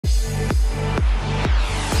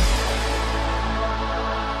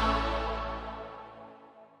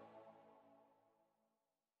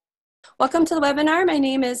Welcome to the webinar. My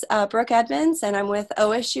name is Brooke Edmonds, and I'm with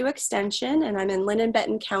OSU Extension, and I'm in Linn and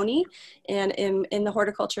Benton County, and in the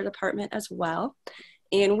horticulture department as well.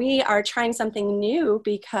 And we are trying something new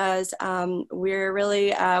because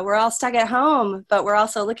we're all stuck at home, but we're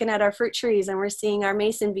also looking at our fruit trees and we're seeing our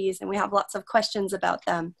mason bees, and we have lots of questions about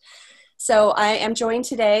them. So I am joined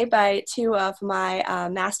today by two of my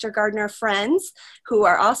master gardener friends who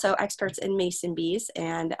are also experts in mason bees.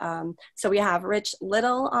 And so we have Rich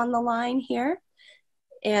Little on the line here.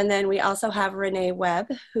 And then we also have Ranee Webb,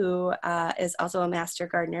 who is also a master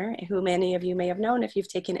gardener, who many of you may have known if you've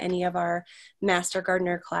taken any of our master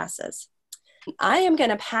gardener classes. I am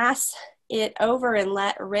going to pass it over and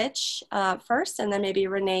let Rich first, and then maybe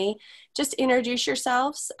Ranee just introduce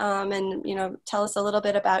yourselves and tell us a little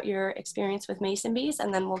bit about your experience with mason bees,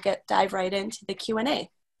 and then we'll dive right into the Q&A.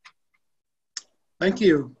 Thank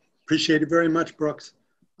you. Appreciate it very much, Brooks.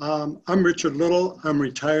 I'm Richard Little. I'm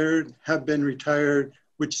retired, have been retired,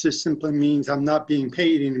 which just simply means I'm not being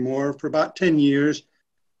paid anymore for about 10 years.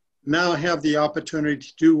 Now I have the opportunity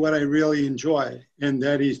to do what I really enjoy, and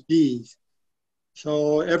that is bees.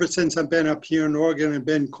 So ever since I've been up here in Oregon, I've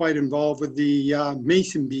been quite involved with the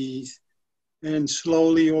mason bees, and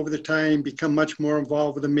slowly over the time become much more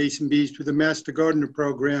involved with the mason bees through the Master Gardener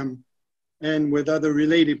program and with other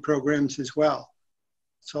related programs as well.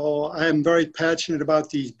 So I am very passionate about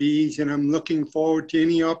these bees, and I'm looking forward to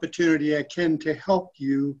any opportunity I can to help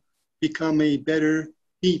you become a better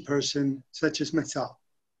bee person such as myself.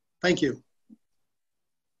 Thank you.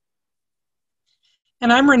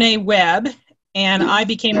 And I'm Ranee Webb, and I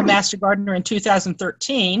became a master gardener in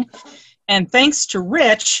 2013. And thanks to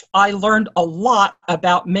Rich, I learned a lot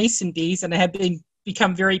about mason bees, and I have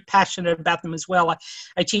become very passionate about them as well.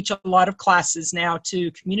 I teach a lot of classes now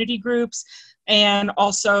to community groups, and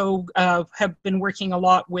also have been working a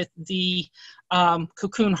lot with the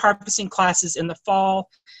cocoon harvesting classes in the fall,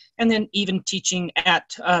 and then even teaching at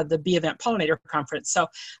the Bee Event Pollinator Conference. So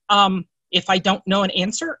if I don't know an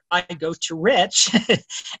answer, I go to Rich,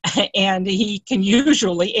 and he can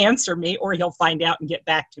usually answer me, or he'll find out and get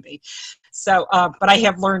back to me. So, but I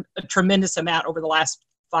have learned a tremendous amount over the last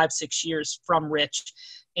 5-6 years from Rich,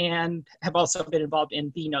 and have also been involved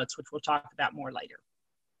in BeeNotes, which we'll talk about more later.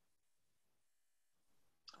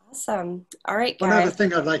 Awesome. All right, guys. One other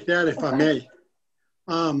thing I'd like to add, if I may.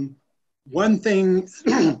 One thing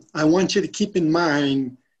I want you to keep in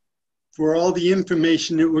mind for all the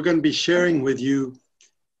information that we're going to be sharing with you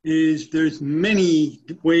is there's many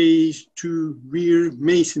ways to rear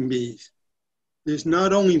mason bees. There's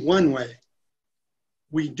not only one way.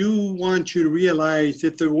 We do want you to realize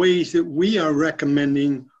that the ways that we are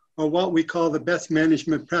recommending are what we call the best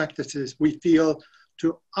management practices. We feel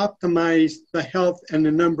to optimize the health and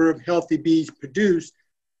the number of healthy bees produced.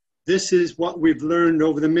 This is what we've learned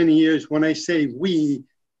over the many years. When I say we,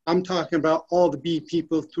 I'm talking about all the bee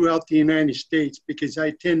people throughout the United States, because I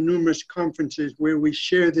attend numerous conferences where we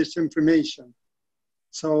share this information.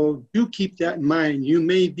 So do keep that in mind. You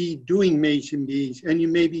may be doing mason bees, and you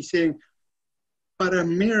may be saying, but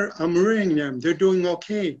I'm rearing them. They're doing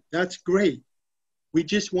okay. That's great. We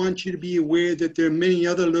just want you to be aware that there are many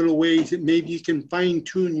other little ways that maybe you can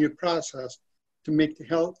fine-tune your process to make the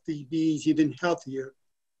healthy bees even healthier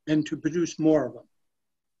and to produce more of them.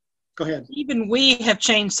 Go ahead. Even we have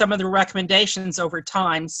changed some of the recommendations over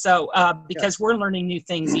time, so because we're learning new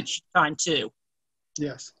things each time too.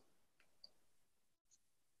 Yes.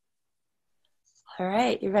 All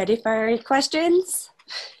right, you ready for your questions?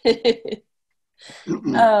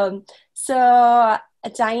 So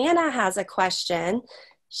Diana has a question.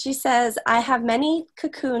 She says, I have many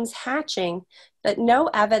cocoons hatching, but no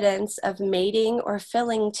evidence of mating or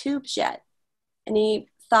filling tubes yet. Any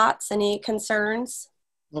thoughts, any concerns?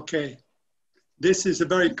 Okay, this is a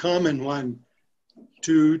very common one.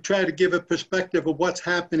 To try to give a perspective of what's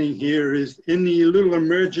happening here is in the little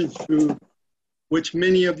emergence tube, which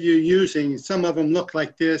many of you are using, some of them look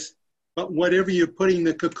like this, but whatever you're putting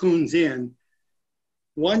the cocoons in,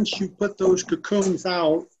 once you put those cocoons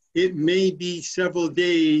out, it may be several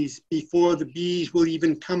days before the bees will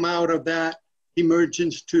even come out of that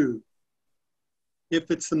emergence tube. If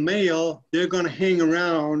it's the male, they're going to hang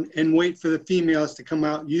around and wait for the females to come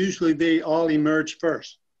out. Usually they all emerge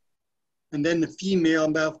first. And then the female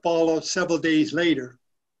will follow several days later.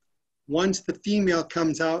 Once the female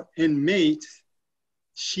comes out and mates,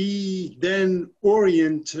 she then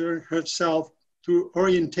orients herself through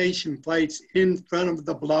orientation flights in front of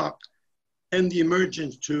the block and the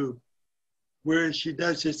emergence tube, where she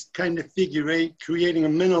does this kind of figure eight, creating a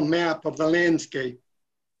mental map of the landscape.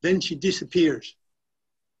 Then she disappears.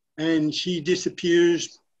 And she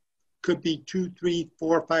disappears could be 2, 3,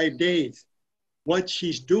 4, 5 days. What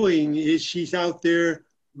she's doing is she's out there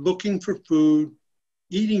looking for food,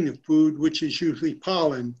 eating the food, which is usually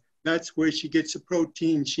pollen. That's where she gets the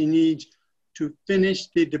protein she needs to finish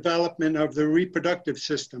the development of the reproductive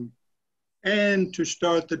system and to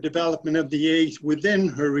start the development of the eggs within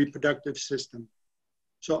her reproductive system.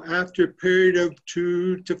 So after a period of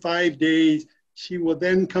 2 to 5 days, she will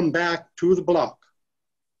then come back to the block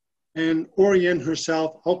and orient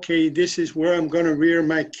herself, okay, this is where I'm going to rear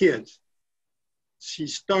my kids. She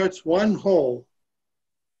starts one hole,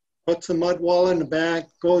 puts a mud wall in the back,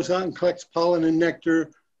 goes out and collects pollen and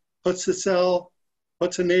nectar, puts the cell,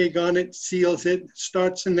 puts an egg on it, seals it,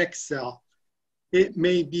 starts the next cell. It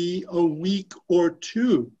may be a week or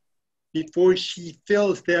two before she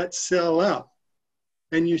fills that cell up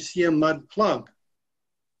and you see a mud plug.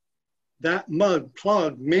 That mud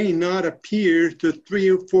plug may not appear to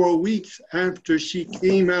 3 or 4 weeks after she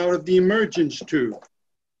came out of the emergence tube.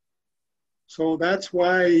 So that's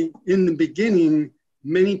why in the beginning,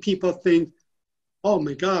 many people think, oh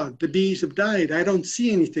my God, the bees have died. I don't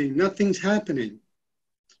see anything. Nothing's happening.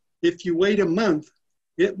 If you wait a month,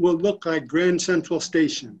 it will look like Grand Central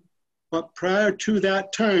Station. But prior to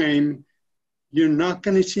that time, you're not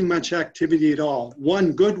going to see much activity at all.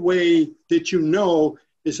 One good way that you know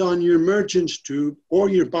is on your emergence tube or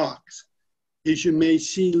your box, is you may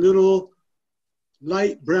see little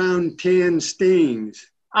light brown tan stains.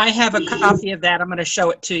 I have a copy of that. I'm going to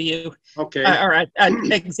show it to you. Okay. Or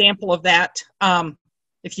an example of that.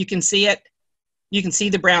 If you can see it, you can see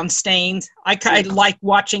the brown stains. I like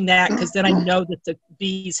watching that because then I know that the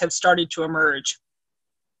bees have started to emerge.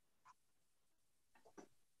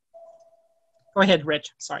 Go ahead,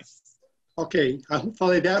 Rich. Sorry. Okay.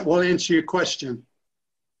 Hopefully that will answer your question.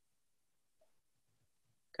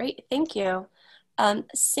 Great, thank you.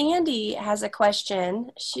 Sandy has a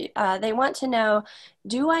question. They want to know,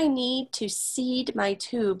 do I need to seed my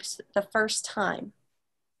tubes the first time?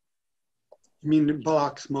 You mean the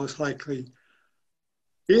blocks, most likely.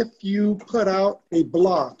 If you put out a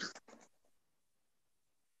block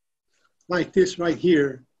like this right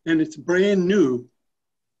here, and it's brand new,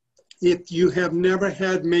 if you have never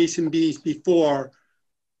had mason bees before,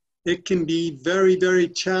 it can be very, very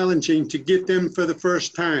challenging to get them for the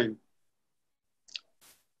first time.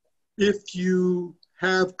 If you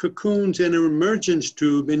have cocoons in an emergence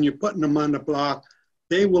tube and you're putting them on the block,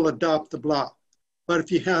 they will adopt the block. But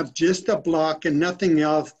if you have just a block and nothing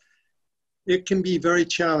else, it can be very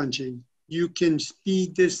challenging. You can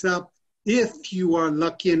speed this up if you are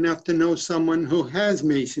lucky enough to know someone who has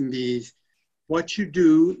mason bees. What you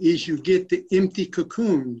do is you get the empty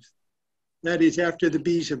cocoons. That is after the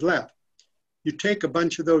bees have left. You take a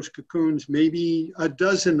bunch of those cocoons, maybe a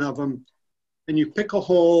dozen of them, and you pick a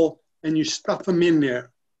hole and you stuff them in there.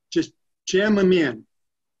 Just jam them in.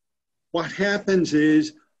 What happens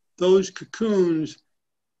is those cocoons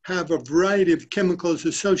have a variety of chemicals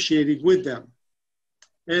associated with them.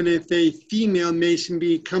 And if a female mason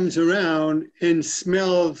bee comes around and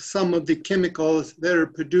smells some of the chemicals that are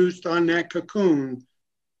produced on that cocoon,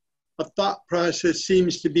 a thought process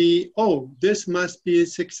seems to be, oh, this must be a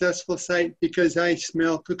successful site because I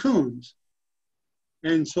smell cocoons.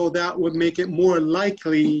 And so that would make it more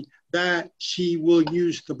likely that she will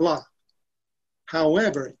use the block.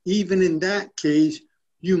 However, even in that case,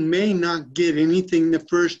 you may not get anything the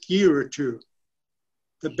first year or two.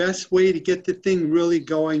 The best way to get the thing really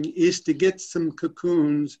going is to get some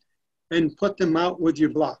cocoons and put them out with your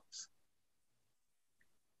blocks.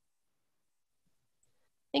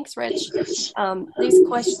 Thanks, Rich. These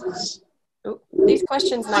questions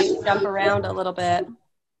might jump around a little bit.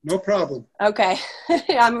 No problem. Okay,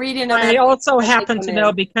 I'm reading them. I also happen to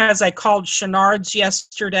know, because I called Chenard's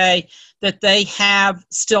yesterday, that they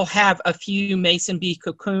still have a few mason bee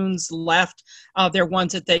cocoons left. They're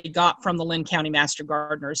ones that they got from the Linn County Master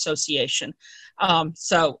Gardener Association.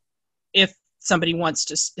 So if somebody wants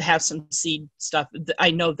to have some seed stuff, I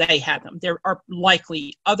know they have them. There are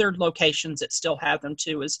likely other locations that still have them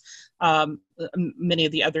too, as many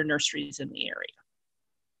of the other nurseries in the area.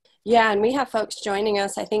 Yeah, and we have folks joining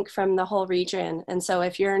us, I think, from the whole region. And so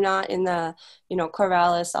if you're not in the,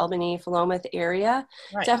 Corvallis, Albany, Philomath area,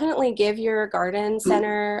 right, definitely give your garden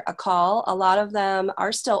center a call. A lot of them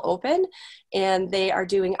are still open, and they are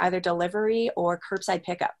doing either delivery or curbside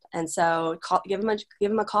pickup. And so give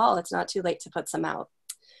them a call. It's not too late to put some out.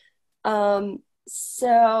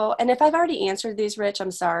 So, and if I've already answered these, Rich,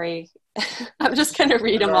 I'm sorry. I'm just going to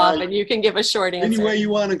read them off and you can give a short answer. Any way you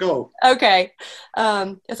want to go. Okay.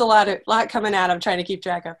 It's a lot coming out. I'm trying to keep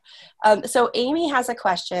track of. So Amy has a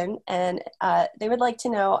question, and they would like to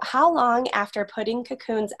know, how long after putting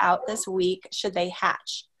cocoons out this week should they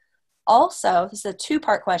hatch? Also, this is a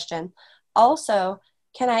two-part question. Also,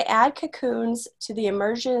 can I add cocoons to the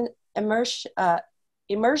immersion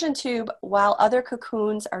tube while other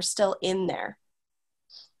cocoons are still in there?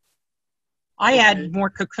 I add more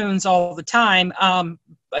cocoons all the time,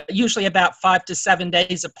 usually about 5 to 7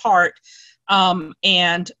 days apart,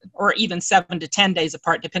 or even 7 to 10 days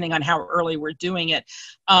apart, depending on how early we're doing it.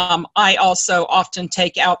 I also often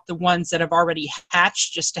take out the ones that have already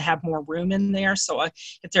hatched just to have more room in there. So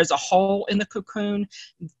if there's a hole in the cocoon,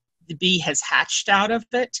 the bee has hatched out of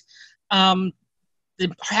it.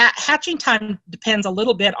 The hatching time depends a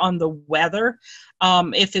little bit on the weather.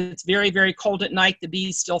 If it's very, very cold at night, the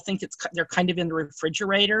bees still think they're kind of in the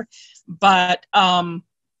refrigerator, but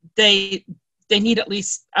they need at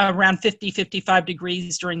least around 50, 55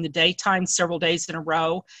 degrees during the daytime, several days in a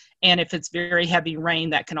row. And if it's very heavy rain,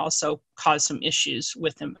 that can also cause some issues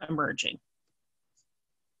with them emerging.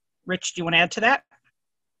 Rich, do you want to add to that?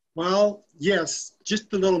 Well, yes,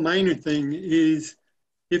 just a little minor thing is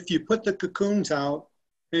if you put the cocoons out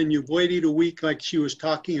and you've waited a week like she was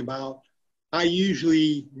talking about, I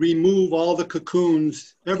usually remove all the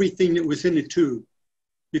cocoons, everything that was in the tube,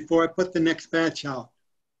 before I put the next batch out.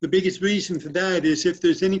 The biggest reason for that is if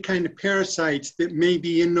there's any kind of parasites that may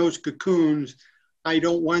be in those cocoons, I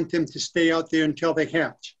don't want them to stay out there until they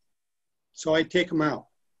hatch. So I take them out.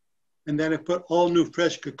 And then I put all new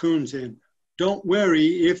fresh cocoons in. Don't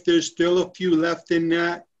worry if there's still a few left in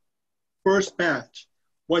that first batch.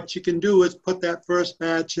 What you can do is put that first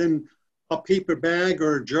batch in a paper bag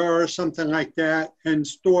or a jar or something like that and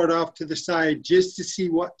store it off to the side just to see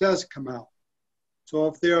what does come out. So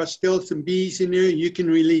if there are still some bees in there, you can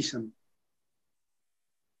release them.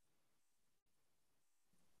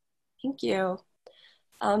 Thank you.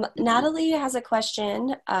 Natalie has a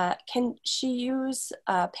question. Can she use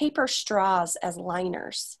paper straws as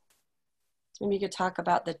liners? So maybe you could talk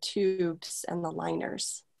about the tubes and the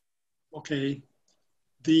liners. Okay.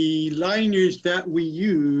 The liners that we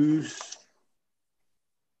use,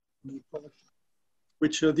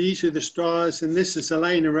 which are these are the straws, and this is a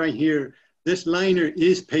liner right here. This liner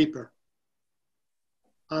is paper.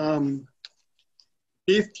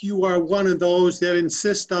 If you are one of those that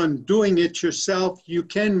insist on doing it yourself, you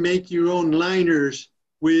can make your own liners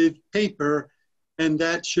with paper, and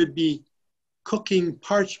that should be cooking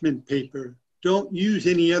parchment paper. Don't use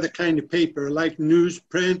any other kind of paper like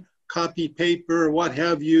newsprint, copy paper, or what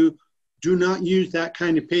have you. Do not use that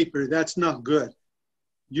kind of paper. That's not good.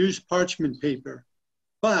 Use parchment paper.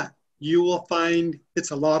 But you will find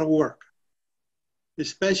it's a lot of work,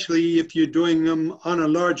 especially if you're doing them on a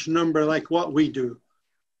large number like what we do.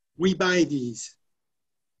 We buy these.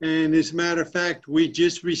 And as a matter of fact, we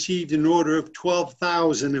just received an order of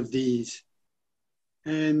 12,000 of these.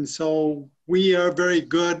 And so we are very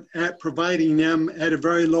good at providing them at a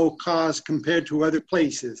very low cost compared to other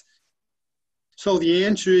places. So the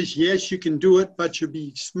answer is yes, you can do it, but you'll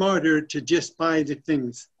be smarter to just buy the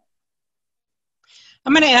things.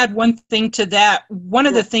 I'm going to add one thing to that. One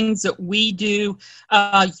of the things that we do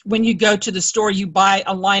when you go to the store, you buy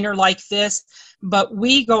a liner like this, but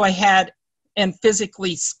we go ahead and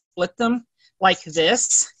physically split them like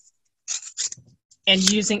this and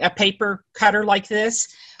using a paper cutter like this.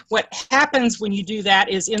 What happens when you do that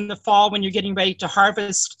is in the fall when you're getting ready to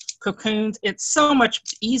harvest cocoons, it's so much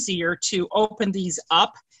easier to open these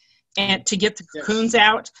up and to get the cocoons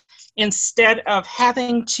out instead of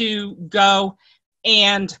having to go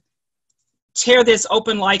and tear this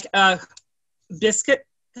open like a biscuit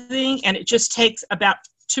thing, and it just takes about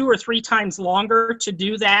 2 or 3 times longer to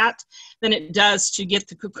do that than it does to get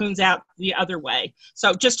the cocoons out the other way.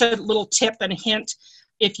 So just a little tip and a hint,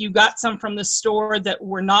 if you got some from the store that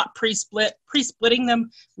were not pre-splitting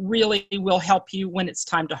them really will help you when it's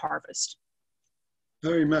time to harvest.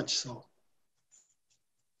 Very much so.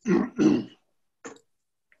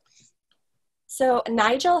 So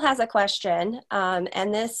Nigel has a question,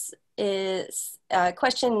 and this is a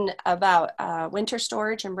question about winter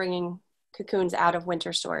storage and bringing cocoons out of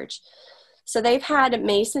winter storage. So they've had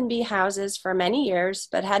mason bee houses for many years,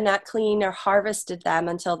 but had not cleaned or harvested them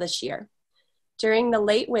until this year. During the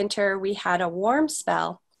late winter, we had a warm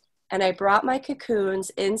spell, and I brought my cocoons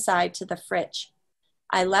inside to the fridge.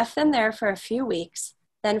 I left them there for a few weeks,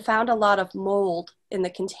 then found a lot of mold in the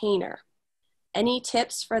container. Any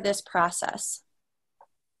tips for this process?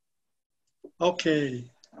 Okay.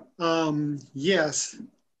 Yes,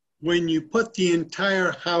 when you put the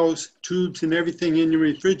entire house, tubes and everything in your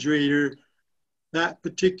refrigerator, that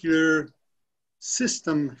particular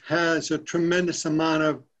system has a tremendous amount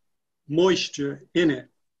of moisture in it.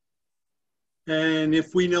 And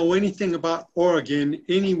if we know anything about Oregon,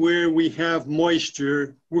 anywhere we have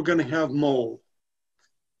moisture, we're going to have mold.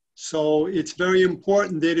 So it's very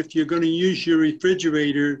important that if you're going to use your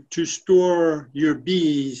refrigerator to store your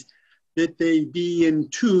bees, that they be in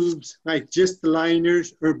tubes, like just the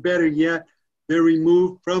liners, or better yet, they're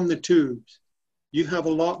removed from the tubes. You have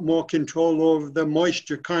a lot more control over the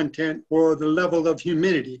moisture content or the level of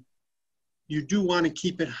humidity. You do want to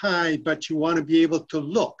keep it high, but you want to be able to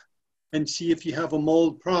look and see if you have a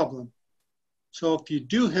mold problem. So if you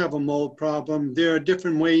do have a mold problem, there are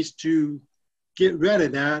different ways to get rid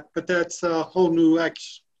of that, but that's a whole new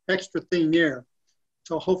extra thing there.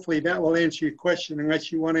 So hopefully that will answer your question,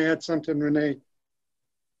 unless you want to add something, Renee.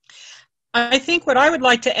 I think what I would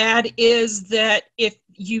like to add is that if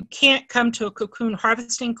you can't come to a cocoon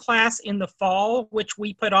harvesting class in the fall, which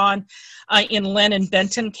we put on in Linn and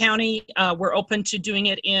Benton County, we're open to doing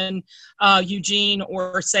it in Eugene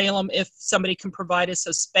or Salem if somebody can provide us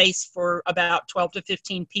a space for about 12 to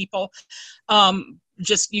 15 people.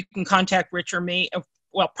 Just you can contact Rich or me.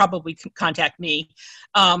 Well, probably contact me.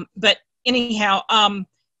 But anyhow,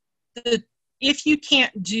 if you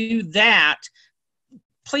can't do that,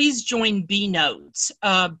 please join BeeNotes.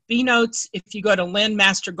 BeeNotes, if you go to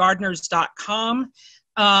linnmastergardeners.com,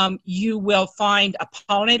 you will find a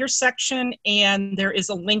pollinator section, and there is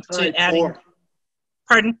a link to adding.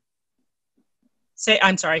 Pardon?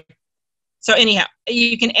 I'm sorry. So anyhow,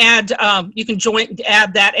 you can add, you can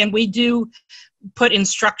add that, and we do put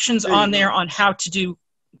instructions on there on how to do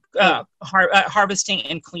harvesting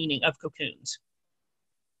and cleaning of cocoons.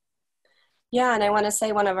 Yeah, and I want to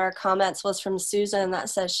say one of our comments was from Susan that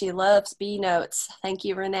says she loves BeeNotes. Thank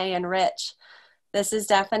you, Renee and Rich. This is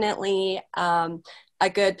definitely a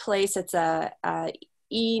good place. It's a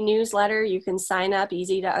e-newsletter. You can sign up,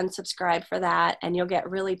 easy to unsubscribe for that, and you'll get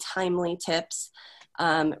really timely tips.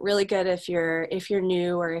 Really good if you're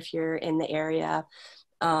new or if you're in the area.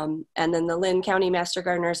 And then the Linn County Master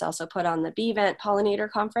Gardeners also put on the BeeVent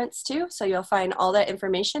Pollinator Conference too. So you'll find all that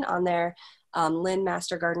information on their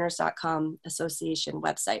linnmastergardeners.com association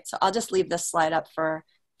website. So I'll just leave this slide up for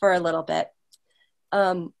a little bit.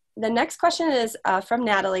 The next question is from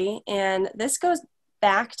Natalie, and this goes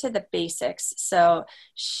back to the basics. So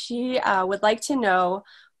she would like to know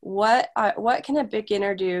what can a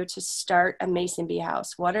beginner do to start a mason bee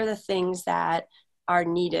house? What are the things that are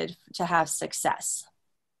needed to have success?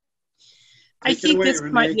 I think this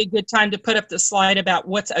might be a good time to put up the slide about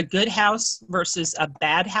what's a good house versus a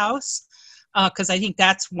bad house, because I think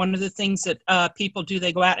that's one of the things that people do.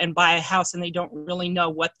 They go out and buy a house and they don't really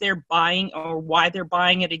know what they're buying or why they're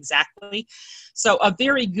buying it exactly. So a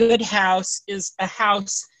very good house is a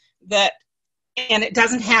house that, and it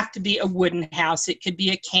doesn't have to be a wooden house. It could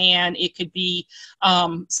be a can. It could be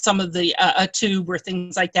some of the a tube or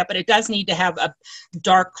things like that. But it does need to have a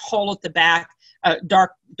dark hole at the back,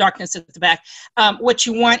 darkness at the back. What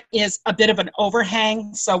you want is a bit of an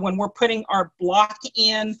overhang. So when we're putting our block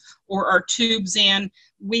in or our tubes in,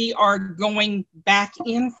 we are going back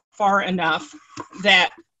in far enough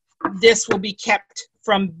that this will be kept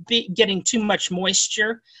from getting too much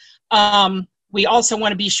moisture. We also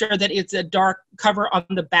want to be sure that it's a dark cover on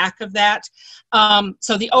the back of that.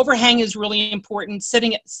 So the overhang is really important.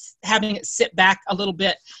 Having it sit back a little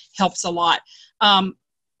bit helps a lot.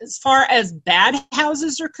 As far as bad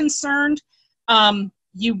houses are concerned,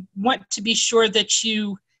 you want to be sure that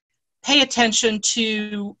you pay attention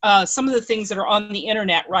to some of the things that are on the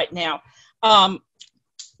internet right now.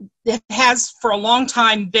 It has for a long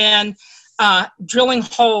time been drilling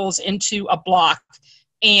holes into a block,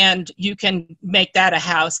 and you can make that a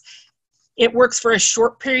house. It works for a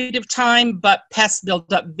short period of time, but pests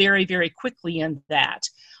build up very, very quickly in that.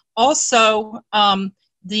 Also,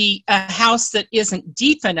 the house that isn't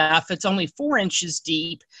deep enough, it's only 4 inches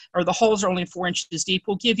deep, or the holes are only 4 inches deep,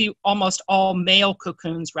 will give you almost all male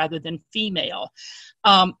cocoons rather than female.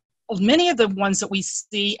 Many of the ones that we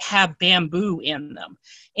see have bamboo in them,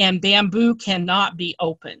 and bamboo cannot be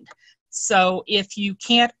opened. So if you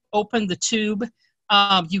can't open the tube,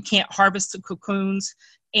 you can't harvest the cocoons,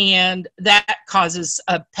 and that causes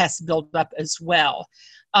a pest buildup as well.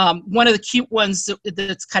 One of the cute ones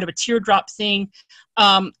that's kind of a teardrop thing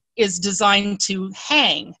is designed to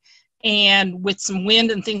hang, and with some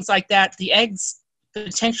wind and things like that, the eggs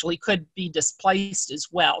potentially could be displaced as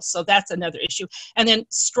well. So that's another issue. And then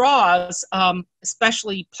straws,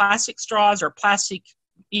 especially plastic straws or plastic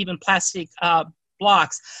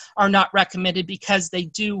blocks are not recommended because they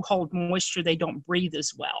do hold moisture. They don't breathe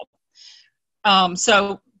as well.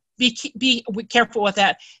 So be careful with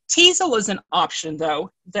that. Teasel is an option,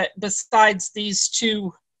 though, that besides these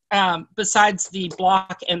two, besides the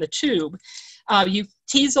block and the tube,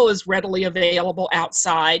 teasel is readily available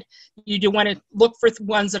outside. You do want to look for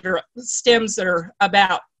ones that are stems that are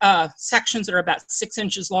about, sections that are about 6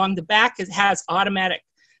 inches long. The back has automatic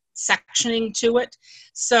sectioning to it.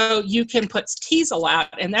 So you can put teasel out,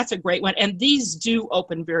 and that's a great one. And these do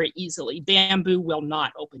open very easily. Bamboo will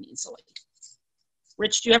not open easily.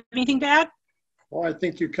 Rich, do you have anything to add? Well, I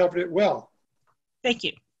think you covered it well. Thank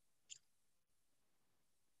you.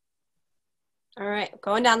 All right,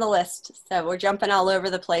 going down the list. So we're jumping all over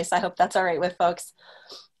the place. I hope that's all right with folks.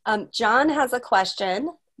 John has a question.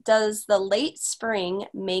 Does the late spring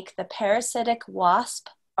make the parasitic wasp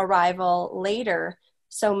arrival later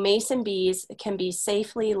so mason bees can be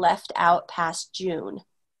safely left out past June?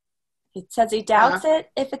 He says he doubts it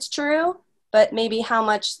if it's true, but maybe how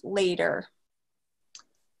much later?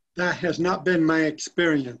 That has not been my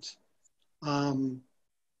experience.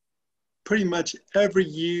 Pretty much every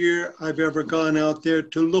year I've ever gone out there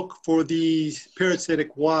to look for these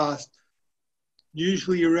parasitic wasps,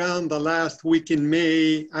 usually around the last week in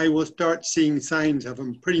May, I will start seeing signs of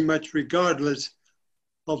them, pretty much regardless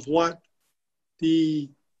of what the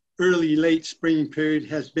early, late spring period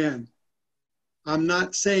has been. I'm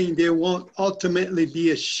not saying there won't ultimately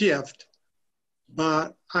be a shift,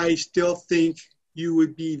 but I still think you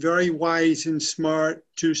would be very wise and smart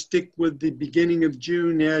to stick with the beginning of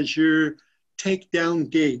June as your takedown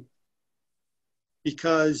date,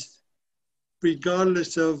 because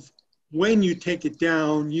regardless of when you take it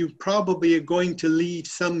down, you probably are going to leave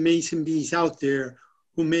some mason bees out there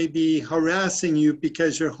who may be harassing you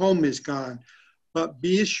because your home is gone. But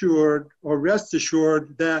be assured or rest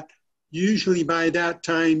assured that usually by that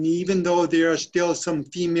time, even though there are still some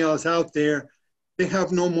females out there, they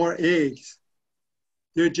have no more eggs.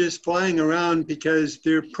 They're just flying around because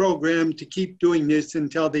they're programmed to keep doing this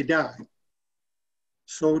until they die.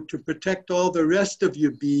 So to protect all the rest of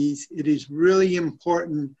your bees, it is really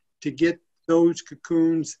important to get those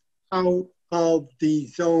cocoons out of the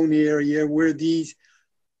zone area where these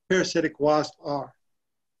parasitic wasps are.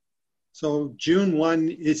 So June 1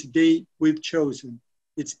 is the date we've chosen.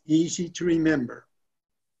 It's easy to remember.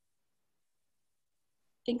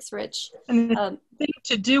 Thanks, Rich. And the thing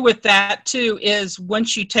to do with that too is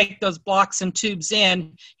once you take those blocks and tubes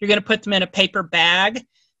in, you're going to put them in a paper bag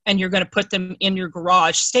and you're going to put them in your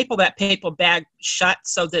garage. Staple that paper bag shut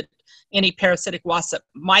so that any parasitic wasps that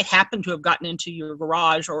might happen to have gotten into your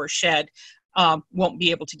garage or a shed won't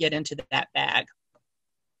be able to get into that bag.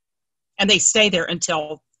 And they stay there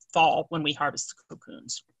until fall when we harvest the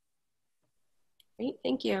cocoons. Great,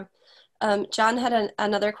 thank you. John had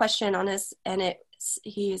another question on his, and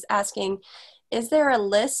he's asking, is there a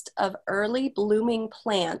list of early blooming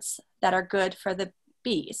plants that are good for the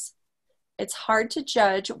bees? It's hard to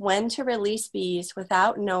judge when to release bees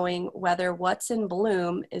without knowing whether what's in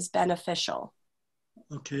bloom is beneficial.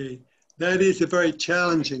 Okay, that is a very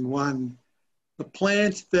challenging one. The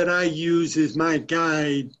plants that I use as my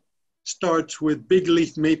guide starts with big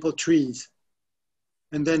leaf maple trees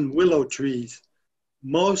and then willow trees.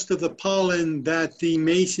 Most of the pollen that the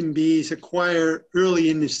mason bees acquire early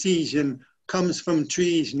in the season comes from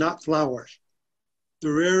trees, not flowers.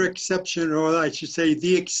 The rare exception, or I should say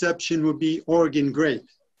the exception, would be Oregon grape.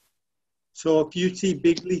 So if you see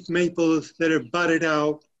big leaf maples that are budded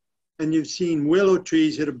out, and you've seen willow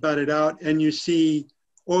trees that are budded out, and you see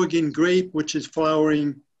Oregon grape, which is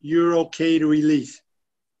flowering, you're okay to release.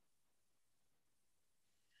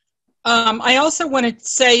 I also want to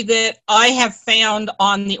say that I have found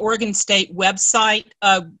on the Oregon State website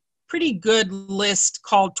a pretty good list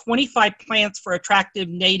called 25 Plants for Attractive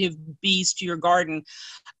Native Bees to Your Garden.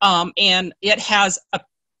 And it has a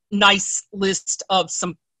nice list of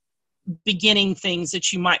some beginning things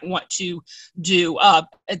that you might want to do.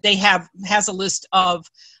 They has a list of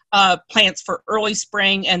plants for early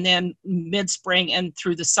spring and then mid-spring and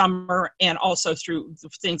through the summer and also through the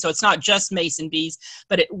thing. So it's not just mason bees,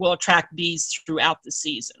 but it will attract bees throughout the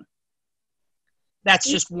season. That's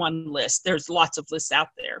just one list. There's lots of lists out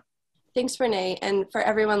there. Thanks, Renee. And for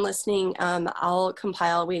everyone listening, I'll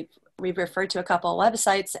compile, we've referred to a couple of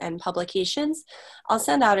websites and publications. I'll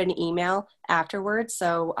send out an email afterwards,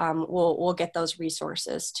 so we'll get those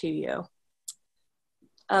resources to you.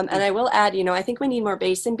 And I will add, I think we need more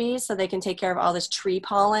mason bees so they can take care of all this tree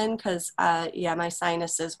pollen because, yeah, my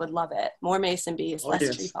sinuses would love it. More mason bees,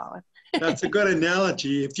 less tree pollen. That's a good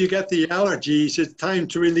analogy. If you get the allergies, it's time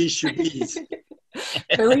to release your bees.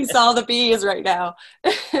 Release all the bees right now.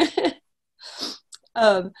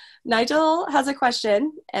 Nigel has a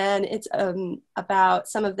question, and it's about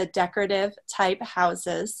some of the decorative type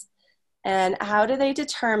houses and how do they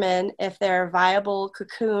determine if there are viable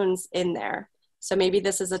cocoons in there. So maybe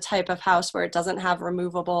this is a type of house where it doesn't have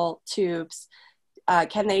removable tubes.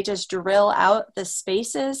 Can they just drill out the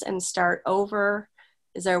spaces and start over?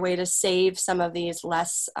 Is there a way to save some of these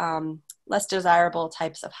less desirable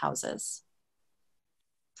types of houses?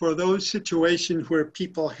 For those situations where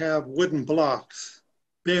people have wooden blocks,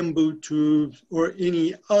 bamboo tubes, or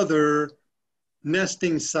any other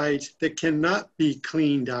nesting sites that cannot be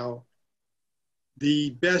cleaned out,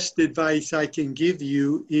 the best advice I can give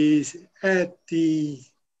you is at the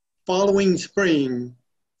following spring,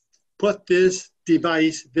 put this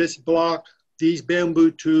device, this block, these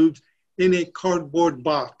bamboo tubes in a cardboard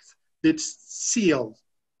box that's sealed,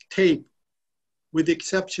 taped, with the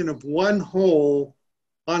exception of one hole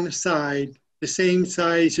on the side, the same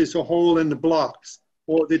size as a hole in the blocks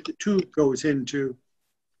or that the tube goes into.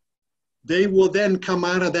 They will then come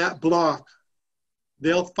out of that block.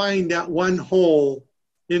 They'll find that one hole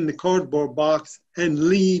in the cardboard box and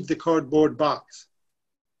leave the cardboard box.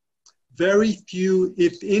 Very few,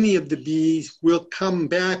 if any, of the bees will come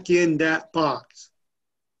back in that box.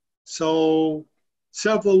 So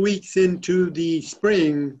several weeks into the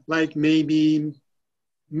spring, like maybe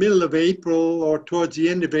middle of April or towards the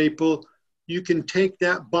end of April, you can take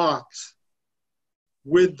that box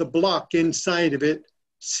with the block inside of it,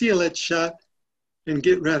 seal it shut, and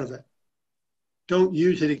get rid of it. Don't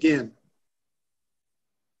use it again.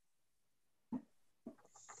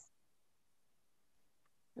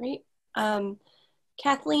 Great.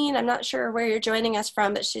 Kathleen, I'm not sure where you're joining us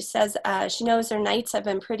from, but she says she knows their nights have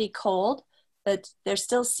been pretty cold, but they're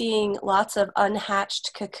still seeing lots of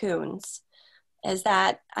unhatched cocoons. Is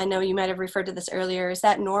that, I know you might have referred to this earlier, is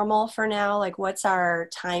that normal for now? Like, what's our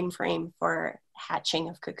time frame for hatching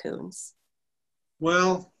of cocoons?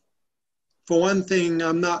 Well, for one thing,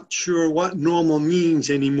 I'm not sure what normal means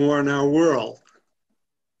anymore in our world.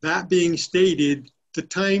 That being stated, the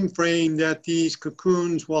time frame that these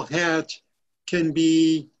cocoons will hatch can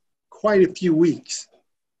be quite a few weeks.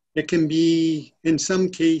 It can be, in some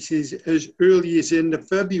cases, as early as into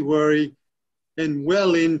February and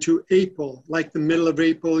well into April, like the middle of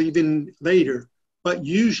April, even later. But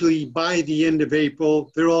usually by the end of April,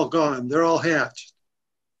 they're all gone. They're all hatched.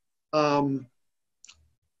 Let's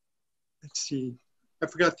see. I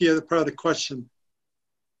forgot the other part of the question.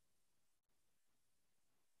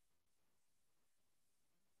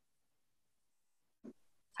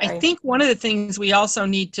 I think one of the things we also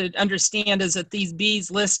need to understand is that these bees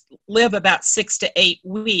live about 6 to 8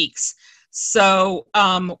 weeks. So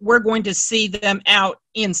we're going to see them out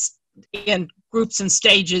in groups and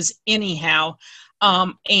stages anyhow.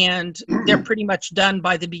 And they're pretty much done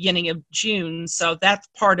by the beginning of June. So that's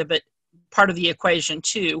part of it, part of the equation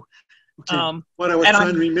too. Okay. What I was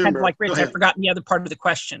trying to remember. Kind of like Rich, I've forgotten the other part of the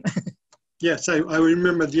question. Yes, I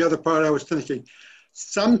remember the other part I was thinking.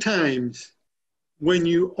 Sometimes when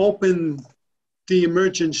you open the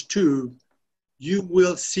emergence tube, you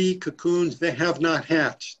will see cocoons that have not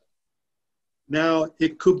hatched. Now,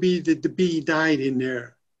 it could be that the bee died in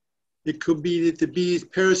there. It could be that the bee is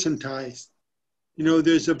parasitized. You know,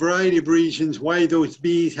 there's a variety of reasons why those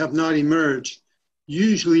bees have not emerged.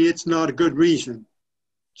 Usually it's not a good reason.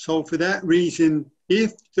 So for that reason,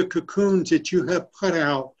 if the cocoons that you have put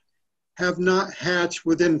out have not hatched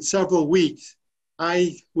within several weeks,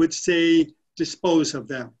 I would say dispose of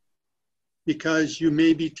them, because you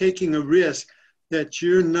may be taking a risk that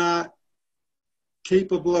you're not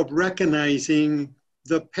capable of recognizing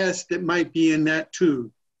the pest that might be in that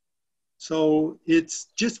tube. So it's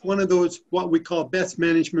just one of those, what we call best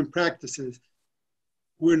management practices.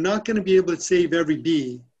 We're not going to be able to save every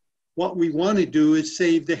bee. What we want to do is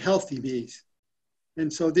save the healthy bees.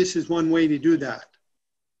 And so this is one way to do that.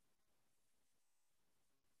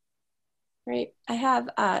 Great. I have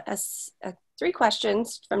 3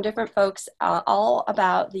 questions from different folks, all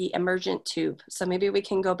about the emergent tube. So maybe we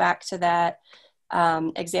can go back to that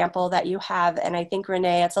example that you have. And I think,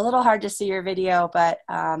 Renee, it's a little hard to see your video, but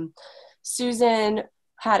Susan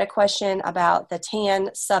had a question about the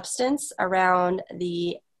tan substance around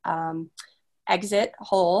the exit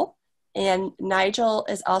hole. And Nigel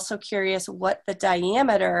is also curious what the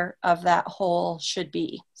diameter of that hole should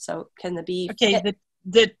be. So can the bee fit?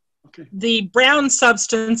 The brown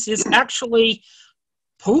substance is actually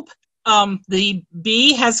poop. The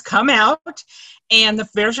bee has come out, and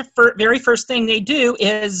the very first thing they do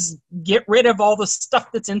is get rid of all the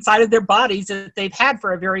stuff that's inside of their bodies that they've had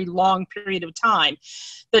for a very long period of time.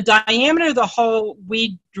 The diameter of the hole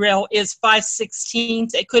we drill is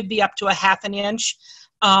 5/16. It could be up to a half an inch.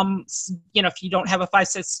 If you don't have a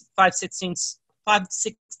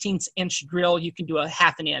 5/16 inch drill, you can do a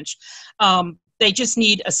half an inch. They just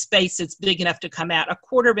need a space that's big enough to come out. A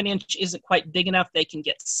quarter of an inch isn't quite big enough. They can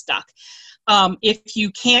get stuck. If you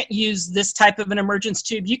can't use this type of an emergence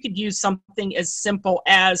tube, you could use something as simple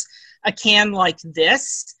as a can like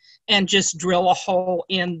this and just drill a hole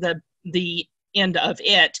in the end of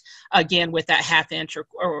it, again with that half inch or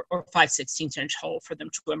 5/16 inch hole for them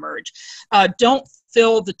to emerge. Don't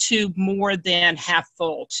fill the tube more than half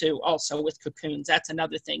full too, also with cocoons. That's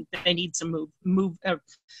another thing. They need some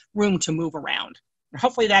room to move around.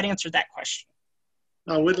 Hopefully that answered that question.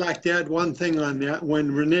 I would like to add one thing on that. When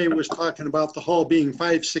Renee was talking about the hole being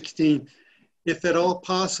 5/16, if at all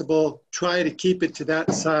possible, try to keep it to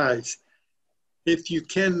that size. If you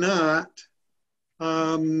cannot,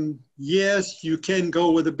 yes, you can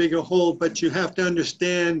go with a bigger hole, but you have to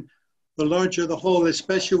understand the larger the hole,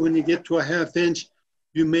 especially when you get to a half inch,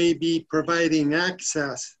 you may be providing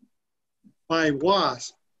access by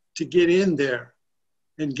wasp to get in there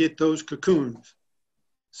and get those cocoons.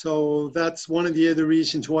 So that's one of the other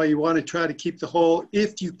reasons why you want to try to keep the hole,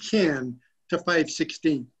 if you can, to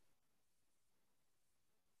 5/16.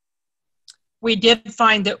 We did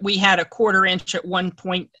find that we had a quarter inch at one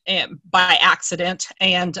point by accident,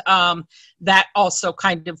 and that also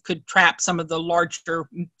kind of could trap some of the larger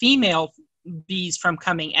female bees from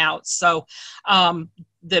coming out. So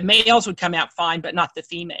the males would come out fine, but not the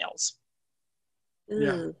females.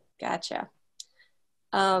 Yeah. Gotcha.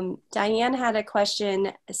 Diane had a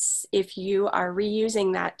question. If you are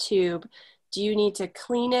reusing that tube, do you need to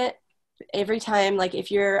clean it every time? Like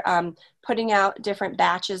if you're putting out different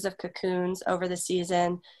batches of cocoons over the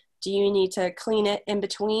season, do you need to clean it in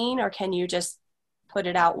between, or can you just put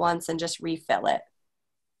it out once and just refill it?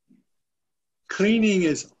 Cleaning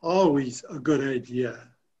is always a good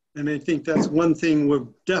idea. And I think that's one thing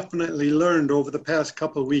we've definitely learned over the past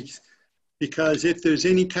couple of weeks, because if there's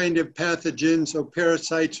any kind of pathogens or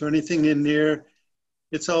parasites or anything in there,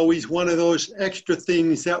 it's always one of those extra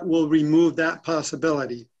things that will remove that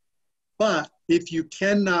possibility. But if you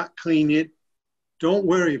cannot clean it, don't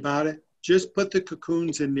worry about it. Just put the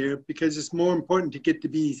cocoons in there, because it's more important to get the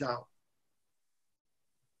bees out.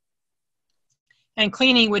 And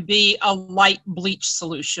cleaning would be a light bleach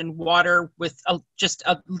solution. Water with just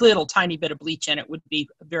a little tiny bit of bleach in it would be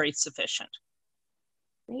very sufficient.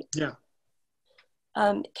 Great. Yeah.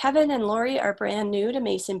 Kevin and Lori are brand new to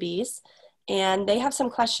Mason bees, and they have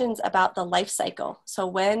some questions about the life cycle. So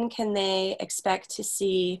when can they expect to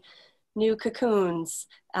see new cocoons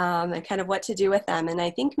and kind of what to do with them? And I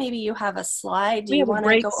think maybe you have a slide. Do you want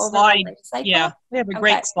to go over the life cycle? Yeah, we have a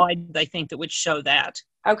great slide, I think, that would show that.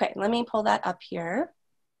 Okay, let me pull that up here.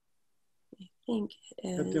 I think it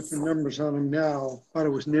is. Got different numbers on them now. Thought it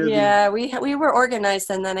was near we were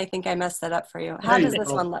organized, and then I think I messed that up for you. How does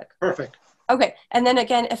this one look? Perfect. Okay, and then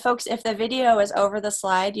again, if the video is over the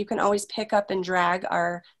slide, you can always pick up and drag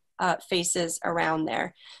our faces around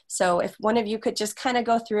there. So if one of you could just kind of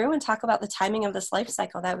go through and talk about the timing of this life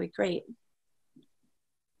cycle, that would be great.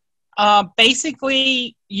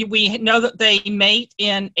 Basically, we know that they mate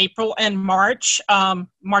in April and March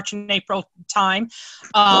and April time.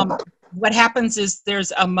 What happens is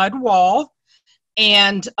there's a mud wall,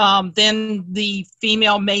 and then the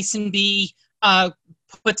female mason bee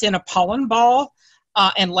puts in a pollen ball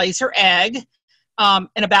and lays her egg. And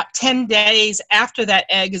about 10 days after that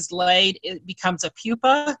egg is laid, it becomes a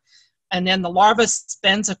pupa, and then the larva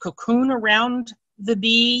spins a cocoon around the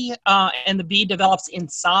bee, and the bee develops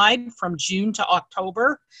inside from June to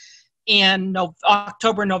October. In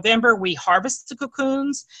October, November, we harvest the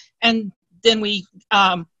cocoons, and then we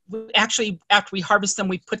actually, after we harvest them,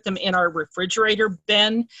 we put them in our refrigerator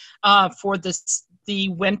bin for the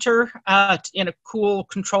winter in a cool,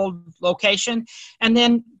 controlled location. And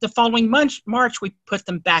then the following March, we put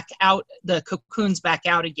them back out, the cocoons back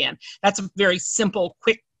out again. That's a very simple,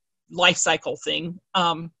 quick life cycle thing.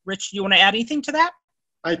 Rich, do you want to add anything to that?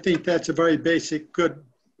 I think that's a very basic, good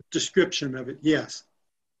description of it, yes.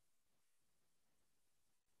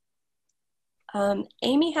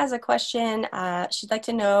 Amy has a question. She'd like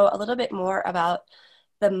to know a little bit more about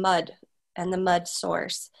the mud and the mud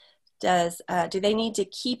source. Do they need to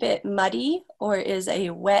keep it muddy, or is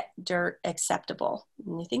a wet dirt acceptable?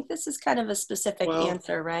 And I think this is kind of a specific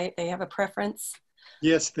answer, right? They have a preference?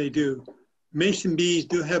 Yes, they do. mason bees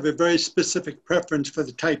do have a very specific preference for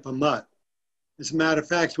the type of mud. As a matter of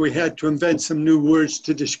fact, we had to invent some new words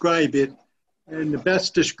to describe it. And the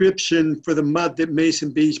best description for the mud that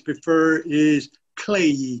mason bees prefer is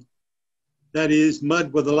clayey. That is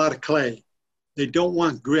mud with a lot of clay. They don't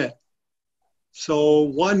want grit. So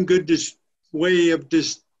one good way of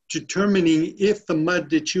determining if the mud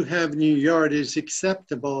that you have in your yard is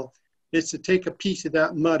acceptable is to take a piece of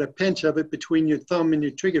that mud, a pinch of it between your thumb and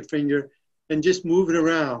your trigger finger, and just move it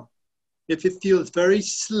around. If it feels very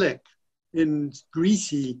slick and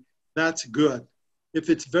greasy, that's good. If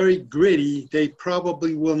it's very gritty, they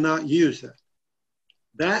probably will not use it.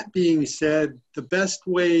 That being said, the best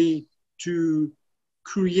way to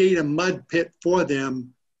create a mud pit for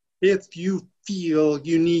them, if you feel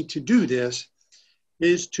you need to do this,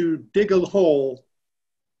 is to dig a hole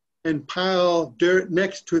and pile dirt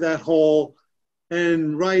next to that hole,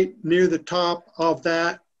 and right near the top of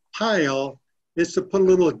that pile is to put a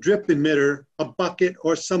little drip emitter, a bucket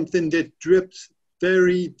or something that drips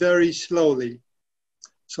very, very slowly.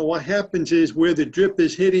 So what happens is where the drip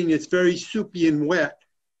is hitting, it's very soupy and wet.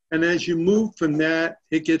 And as you move from that,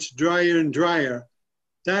 it gets drier and drier.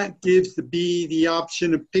 That gives the bee the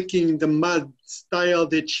option of picking the mud style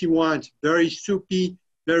that she wants, very soupy,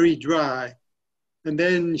 very dry. And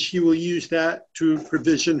then she will use that to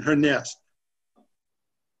provision her nest.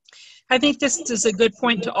 I think this is a good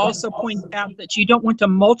point to also point out that you don't want to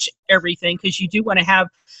mulch everything, because you do want to have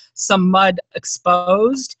some mud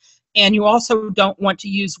exposed. And you also don't want to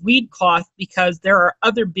use weed cloth, because there are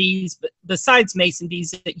other bees besides mason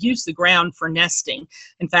bees that use the ground for nesting.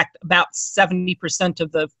 In fact, about 77%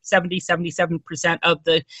 of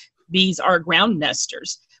the bees are ground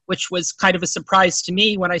nesters, which was kind of a surprise to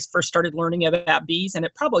me when I first started learning about bees, and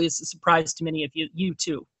it probably is a surprise to many of you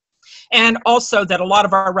too. And also that a lot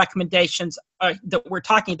of our recommendations that we're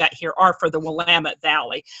talking about here are for the Willamette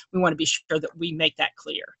Valley. We want to be sure that we make that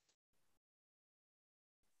clear.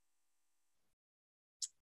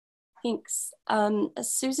 Thanks.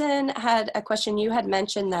 Susan had a question. You had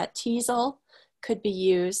mentioned that teasel could be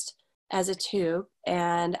used as a tube,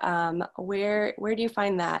 and where do you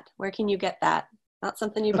find that? Where can you get that? Not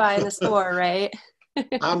something you buy in the store, right?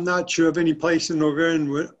 I'm not sure of any place in Oregon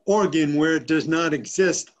where it does not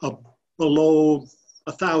exist below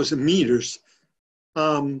 1,000 meters.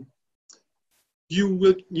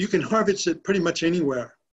 You can harvest it pretty much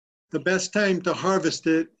anywhere. The best time to harvest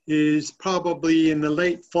it is probably in the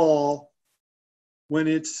late fall, when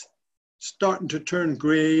it's starting to turn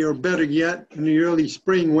gray, or better yet, in the early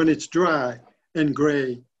spring when it's dry and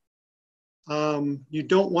gray. You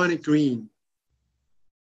don't want it green.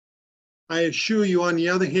 I assure you, on the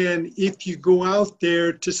other hand, if you go out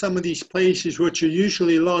there to some of these places, which are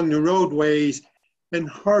usually along the roadways, and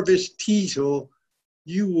harvest teasel,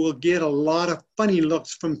 you will get a lot of funny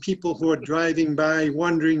looks from people who are driving by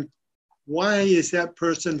wondering, why is that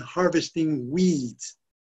person harvesting weeds?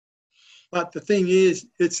 But the thing is,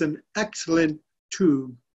 it's an excellent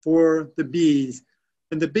tube for the bees.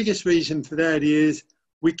 And the biggest reason for that is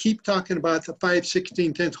we keep talking about the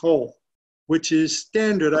 5/16 inch hole, which is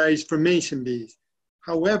standardized for mason bees.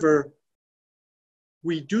 However,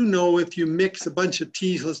 we do know if you mix a bunch of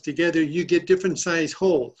teasels together, you get different size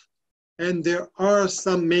holes. And there are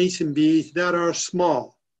some mason bees that are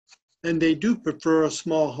small, and they do prefer a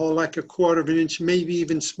small hole, like a 1/4 inch, maybe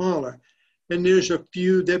even smaller. And there's a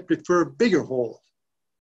few that prefer bigger holes.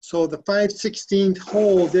 So the 5/16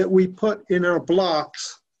 hole that we put in our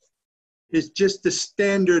blocks is just the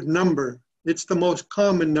standard number. It's the most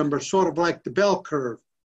common number, sort of like the bell curve.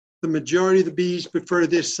 The majority of the bees prefer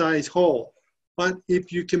this size hole. But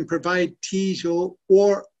if you can provide teasel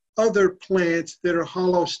or other plants that are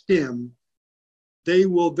hollow stem, they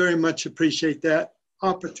will very much appreciate that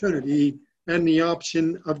opportunity and the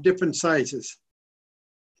option of different sizes.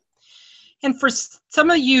 And for some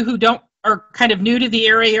of you who are kind of new to the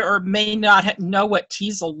area or may not know what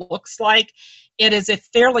teasel looks like, it is a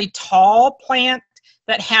fairly tall plant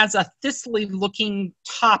that has a thistly looking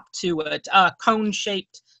top to it, a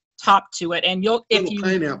cone-shaped top to it. And if you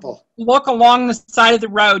pineapple. Look along the side of the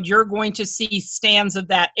road, you're going to see stands of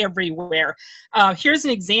that everywhere. Here's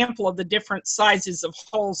an example of the different sizes of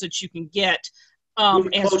holes that you can get,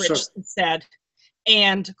 as Rich said.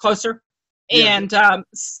 And closer. Yeah. And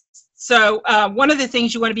so one of the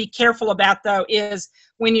things you want to be careful about, though, is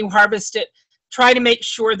when you harvest it, try to make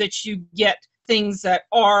sure that you get things that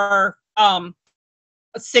are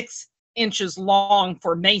 6 inches long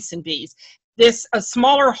for mason bees. A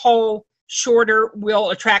smaller hole, shorter,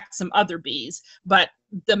 will attract some other bees, but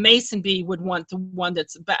the mason bee would want the one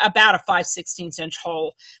that's about a 5/16 inch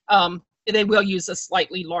hole. they will use a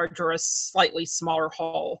slightly larger or a slightly smaller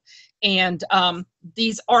hole. And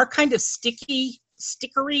these are kind of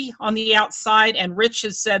stickery on the outside. And Rich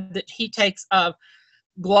has said that he takes a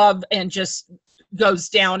glove and just goes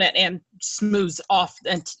down it and smooths off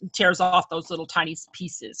and tears off those little tiny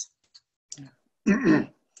pieces.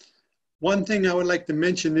 One thing I would like to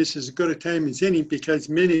mention, this is as good a time as any, because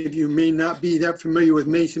many of you may not be that familiar with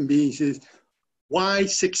mason bees, is why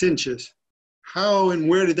 6 inches? How and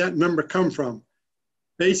where did that number come from?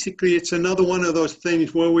 Basically, it's another one of those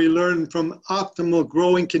things where we learn from optimal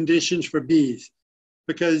growing conditions for bees.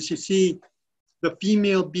 Because you see, the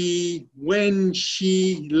female bee, when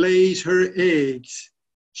she lays her eggs,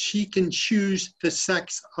 she can choose the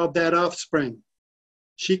sex of that offspring.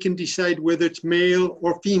 She can decide whether it's male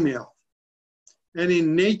or female. And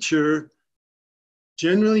in nature,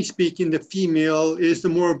 generally speaking, the female is the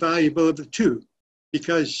more valuable of the two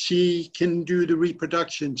because she can do the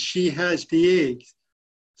reproduction. She has the eggs.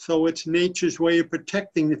 So it's nature's way of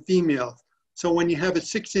protecting the female. So when you have a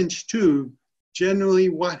 6-inch tube, generally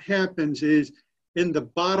what happens is in the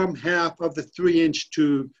bottom half of the 3-inch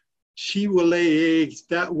tube, she will lay eggs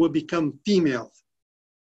that will become females.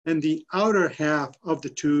 And the outer half of the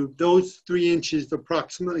tube, those 3 inches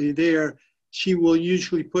approximately there, she will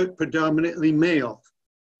usually put predominantly male.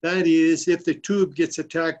 That is, if the tube gets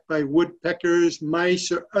attacked by woodpeckers,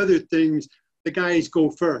 mice, or other things, the guys go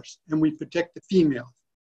first, and we protect the female.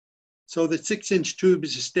 So the 6-inch tube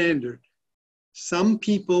is a standard. Some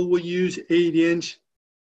people will use 8-inch,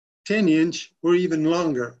 10-inch, or even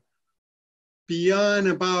longer. Beyond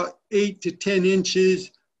about 8 to 10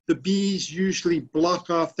 inches, the bees usually block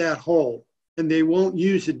off that hole, and they won't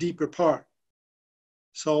use the deeper part.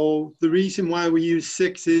 So the reason why we use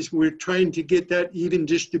 6 is we're trying to get that even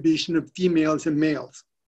distribution of females and males.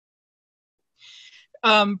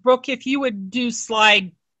 Brooke, if you would do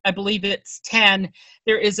slide, I believe it's 10,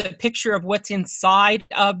 there is a picture of what's inside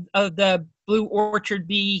of the blue orchard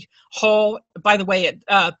bee hole. By the way,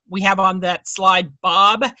 we have on that slide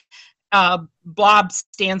Bob. Bob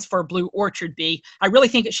stands for blue orchard bee. I really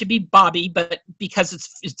think it should be Bobby, but because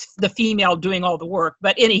it's the female doing all the work.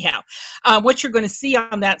 But anyhow, what you're going to see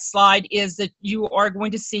on that slide is that you are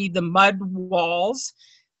going to see the mud walls.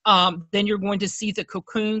 Then you're going to see the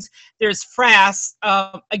cocoons. There's frass,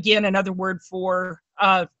 again, another word for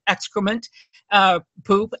excrement,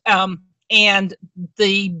 poop. And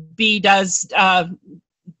the bee does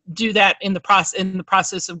do that in the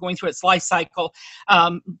process of going through its life cycle,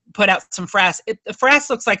 put out some frass. The frass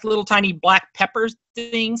looks like little tiny black pepper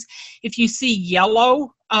things. If you see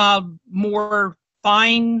yellow, more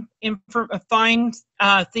fine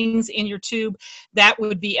things in your tube, that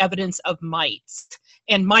would be evidence of mites.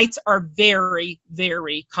 And mites are very,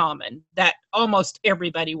 very common. That almost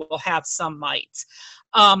everybody will have some mites.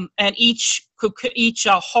 And each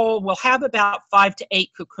hole will have about 5 to 8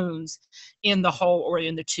 cocoons in the hole or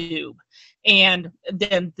in the tube. And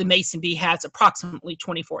then the mason bee has approximately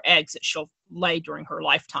 24 eggs that she'll lay during her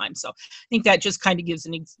lifetime. So I think that just kind of gives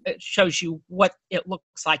shows you what it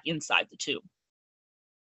looks like inside the tube.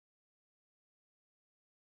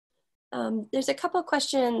 There's a couple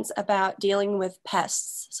questions about dealing with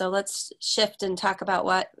pests. So let's shift and talk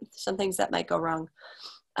about some things that might go wrong.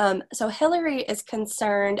 So Hillary is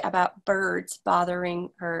concerned about birds bothering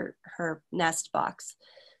her nest box.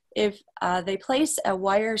 If they place a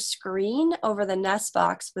wire screen over the nest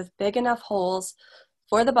box with big enough holes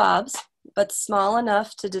for the bobs, but small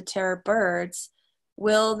enough to deter birds,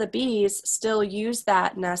 will the bees still use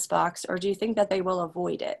that nest box, or do you think that they will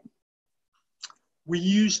avoid it? We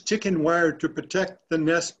use chicken wire to protect the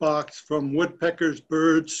nest box from woodpeckers,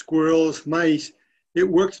 birds, squirrels, mice. It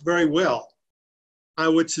works very well. I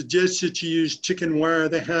would suggest that you use chicken wire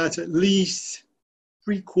that has at least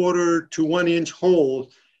 3/4 to 1 inch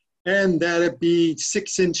holes, and that it be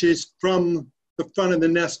 6 inches from the front of the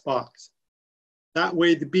nest box. That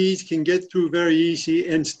way the bees can get through very easy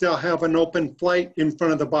and still have an open flight in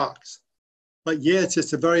front of the box. But yes,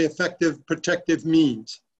 it's a very effective protective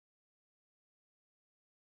means.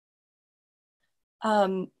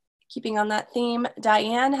 Keeping on that theme,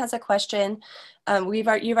 Diane has a question. You've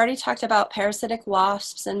already talked about parasitic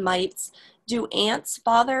wasps and mites. Do ants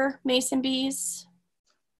bother mason bees?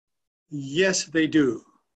 Yes, they do.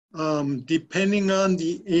 Depending on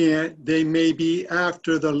the ant, they may be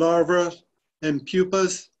after the larvae and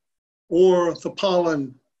pupas or the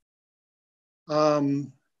pollen.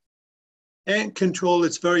 Ant control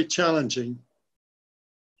is very challenging.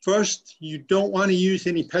 First, you don't want to use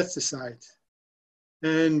any pesticides.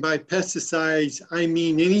 And by pesticides, I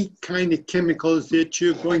mean any kind of chemicals that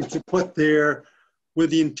you're going to put there with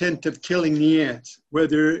the intent of killing the ants,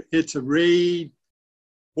 whether it's a raid,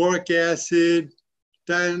 boric acid,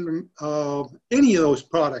 any of those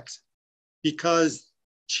products, because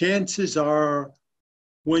chances are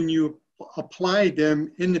when you apply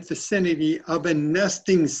them in the vicinity of a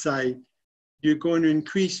nesting site, you're going to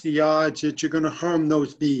increase the odds that you're going to harm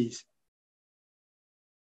those bees.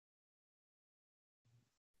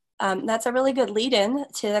 That's a really good lead-in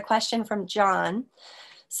to the question from John.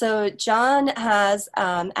 So John has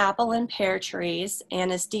apple and pear trees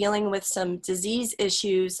and is dealing with some disease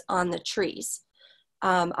issues on the trees.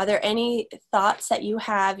 Are there any thoughts that you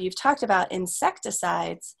have? You've talked about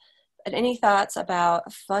insecticides, but any thoughts about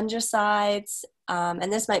fungicides?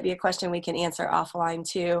 And this might be a question we can answer offline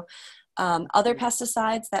too. Other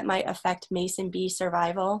pesticides that might affect mason bee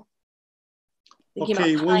survival? Thinking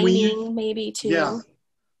about pining maybe too. Yeah.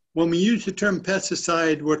 When we use the term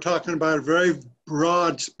pesticide, we're talking about a very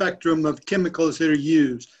broad spectrum of chemicals that are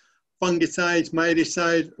used. Fungicides,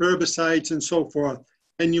 miticides, herbicides, and so forth.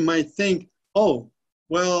 And you might think, oh,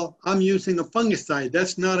 well, I'm using a fungicide.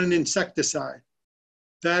 That's not an insecticide.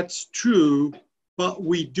 That's true, but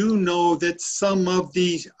we do know that some of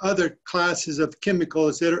these other classes of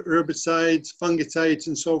chemicals that are herbicides, fungicides,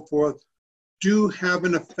 and so forth do have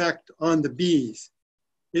an effect on the bees.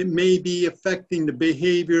 It may be affecting the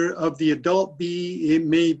behavior of the adult bee. It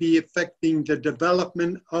may be affecting the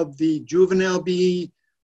development of the juvenile bee,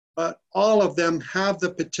 but all of them have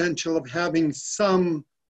the potential of having some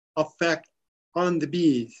effect on the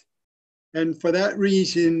bees. And for that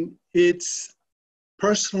reason, it's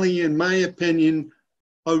personally, in my opinion,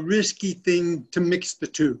 a risky thing to mix the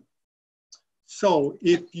two. So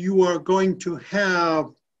if you are going to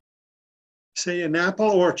have, say, an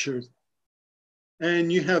apple orchard,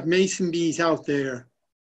 and you have mason bees out there,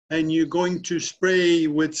 and you're going to spray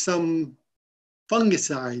with some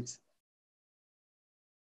fungicides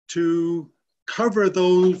to cover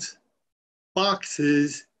those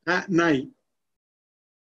boxes at night,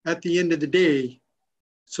 at the end of the day.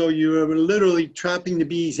 So you are literally trapping the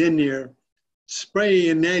bees in there, spray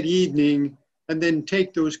in that evening, and then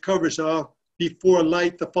take those covers off before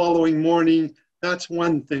light the following morning. That's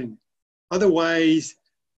one thing. Otherwise,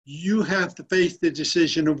 you have to face the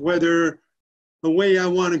decision of whether the way I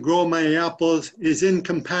want to grow my apples is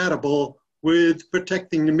incompatible with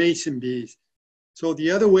protecting the mason bees. So the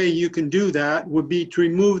other way you can do that would be to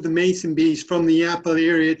remove the mason bees from the apple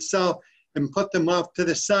area itself and put them off to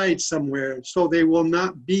the side somewhere so they will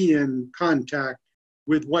not be in contact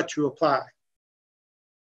with what you apply.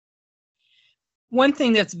 One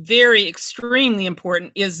thing that's very extremely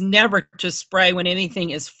important is never to spray when anything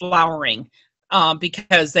is flowering.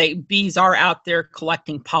 Because bees are out there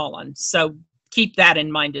collecting pollen. So keep that in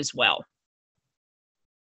mind as well.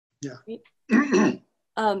 Yeah.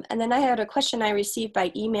 And then I had a question I received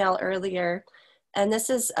by email earlier. And this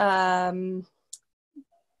is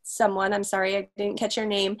someone, I'm sorry, I didn't catch your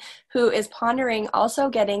name, who is pondering also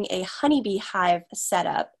getting a honeybee hive set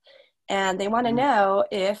up. And they want to know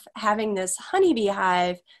if having this honeybee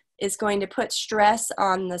hive is going to put stress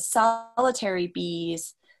on the solitary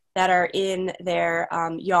bees that are in their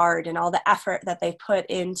yard and all the effort that they put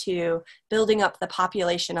into building up the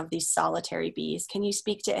population of these solitary bees. Can you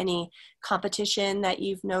speak to any competition that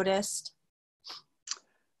you've noticed?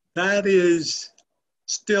 That is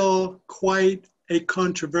still quite a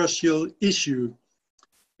controversial issue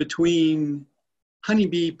between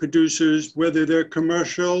honeybee producers, whether they're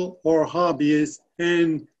commercial or hobbyists,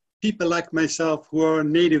 and people like myself who are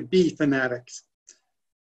native bee fanatics.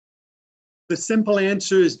 The simple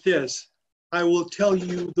answer is this. I will tell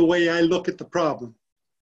you the way I look at the problem.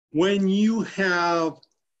 When you have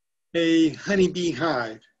a honeybee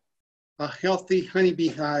hive, a healthy honeybee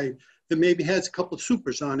hive that maybe has a couple of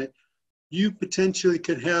supers on it, you potentially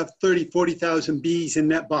could have 30, 40,000 bees in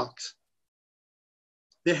that box.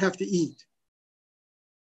 They have to eat.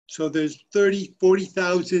 So there's 30,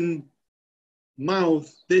 40,000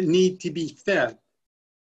 mouths that need to be fed.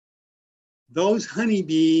 Those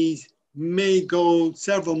honeybees may go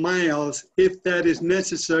several miles if that is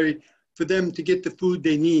necessary for them to get the food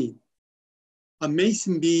they need. A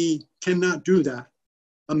mason bee cannot do that.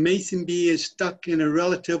 A mason bee is stuck in a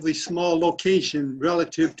relatively small location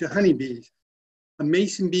relative to honeybees. A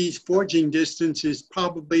mason bee's foraging distance is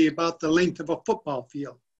probably about the length of a football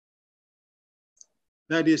field.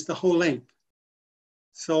 That is the whole length.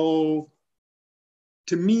 So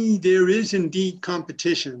to me, there is indeed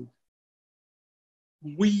competition.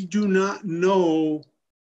 We do not know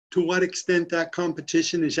to what extent that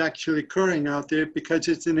competition is actually occurring out there because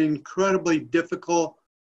it's an incredibly difficult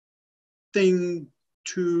thing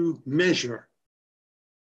to measure.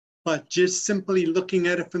 but just simply looking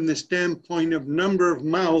at it from the standpoint of number of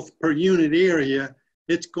mouth per unit area,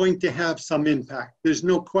 it's going to have some impact. There's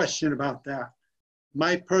no question about that.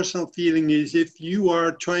 My personal feeling is if you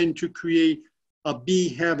are trying to create a bee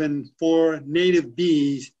heaven for native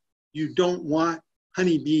bees, you don't want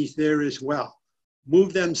honeybees there as well.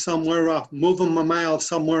 Move them somewhere off, move them a mile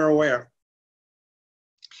somewhere away.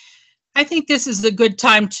 I think this is a good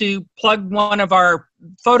time to plug one of our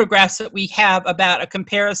photographs that we have about a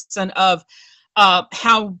comparison of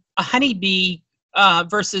how a honeybee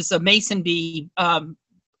versus a mason bee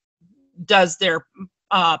does their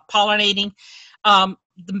pollinating.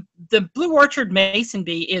 The blue orchard mason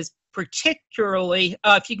bee is particularly,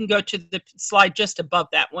 if you can go to the slide just above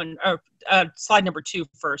that one, or slide number 2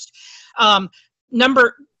 first.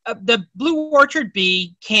 The blue orchard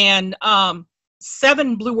bee can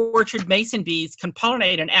 7 blue orchard mason bees can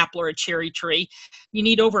pollinate an apple or a cherry tree. You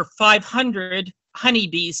need over 500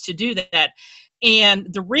 honeybees to do that.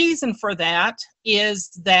 And the reason for that is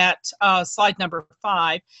that, slide number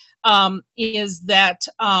 5, is that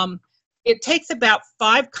it takes about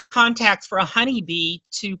 5 contacts for a honeybee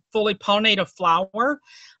to fully pollinate a flower.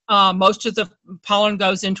 Most of the pollen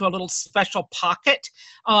goes into a little special pocket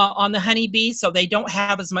on the honeybee, so they don't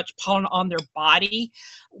have as much pollen on their body,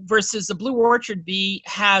 versus the blue orchard bee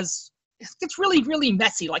it's really, really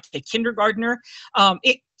messy, like a kindergartner.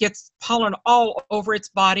 It gets pollen all over its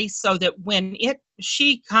body, so that when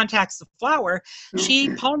she contacts the flower, she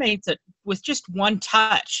pollinates it with just one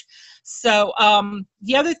touch. So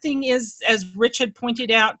the other thing is, as Rich had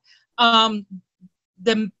pointed out,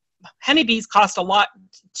 the honeybees cost a lot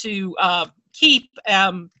to keep.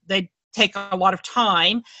 They take a lot of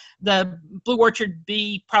time. The blue orchard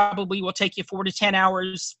bee probably will take you 4 to 10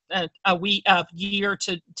 hours a year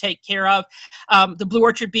to take care of. The blue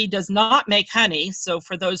orchard bee does not make honey, so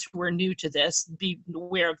for those who are new to this, be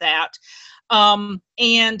aware of that.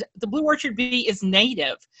 And the blue orchard bee is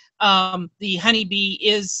native. The honeybee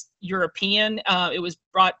is European. It was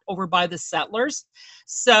brought over by the settlers.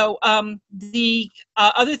 So the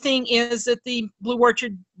other thing is that the blue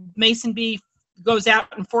orchard mason bee goes out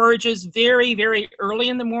and forages very, very early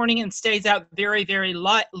in the morning and stays out very, very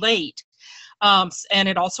late. And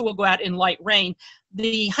it also will go out in light rain.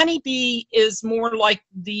 The honeybee is more like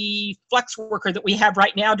the flex worker that we have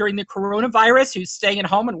right now during the coronavirus, who's staying at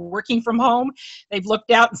home and working from home. They've looked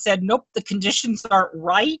out and said, nope, the conditions aren't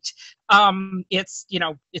right.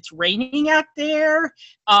 It's raining out there.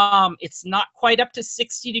 It's not quite up to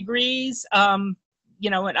 60 degrees. And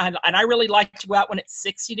I really like to go out when it's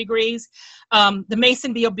 60 degrees. The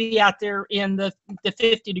mason bee will be out there in the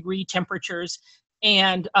 50-degree temperatures.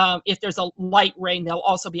 And if there's a light rain, they'll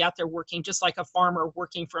also be out there working, just like a farmer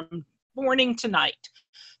working from morning to night.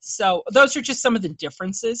 So those are just some of the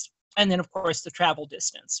differences. And then, of course, the travel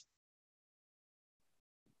distance.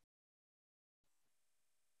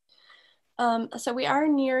 So we are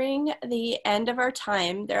nearing the end of our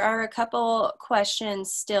time. There are a couple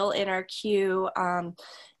questions still in our queue.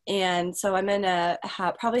 And so I'm going to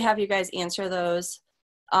probably have you guys answer those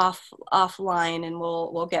offline, and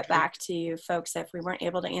we'll get back to you folks if we weren't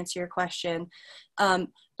able to answer your question.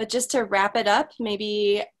 But just to wrap it up,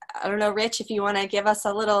 maybe, I don't know, Rich, if you want to give us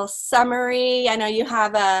a little summary. I know you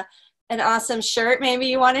have an awesome shirt maybe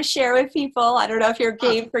you want to share with people. I don't know if you're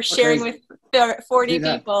game for sharing with 40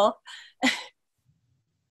 people.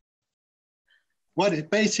 What it's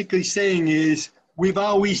basically saying is we've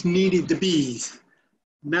always needed the bees.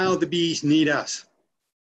 Now the bees need us.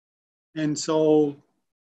 And so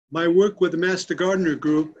my work with the Master Gardener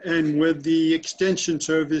Group and with the Extension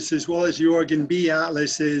Service, as well as the Oregon Bee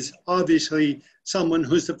Atlas, is obviously someone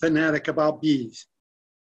who's a fanatic about bees,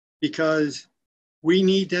 because we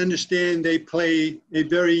need to understand they play a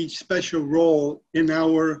very special role in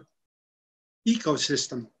our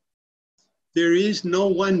ecosystem. There is no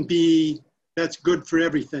one bee that's good for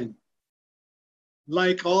everything.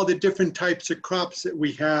 Like all the different types of crops that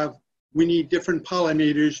we have, we need different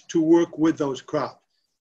pollinators to work with those crops.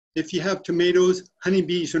 If you have tomatoes,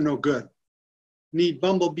 honeybees are no good. You need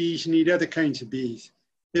bumblebees, you need other kinds of bees.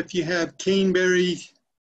 If you have caneberries,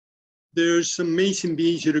 there's some mason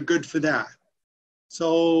bees that are good for that.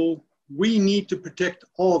 So we need to protect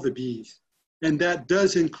all the bees, and that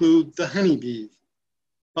does include the honeybees.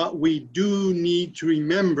 But we do need to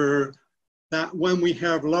remember that when we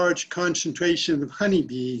have large concentrations of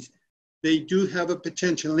honeybees, they do have a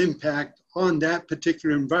potential impact on that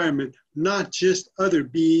particular environment, not just other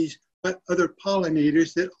bees, but other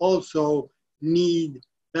pollinators that also need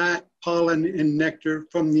that pollen and nectar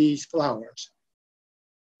from these flowers.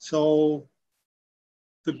 So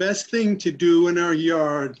the best thing to do in our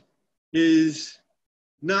yard is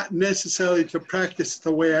not necessarily to practice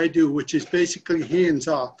the way I do, which is basically hands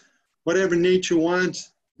off. Whatever nature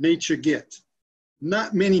wants, nature gets.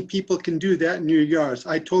 Not many people can do that in your yards.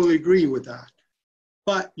 I totally agree with that.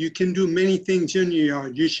 But you can do many things in your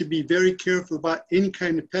yard. You should be very careful about any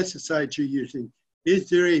kind of pesticides you're using. Is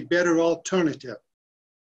there a better alternative?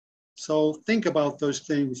 So think about those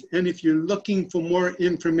things. And if you're looking for more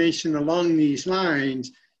information along these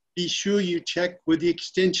lines, be sure you check with the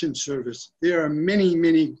Extension Service. There are many,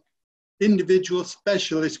 many individual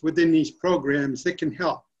specialists within these programs that can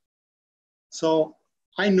help. So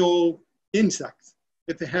I know insects.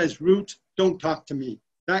 If it has roots, don't talk to me,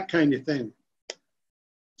 that kind of thing.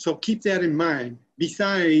 So keep that in mind.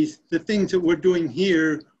 Besides the things that we're doing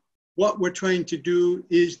here, what we're trying to do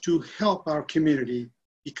is to help our community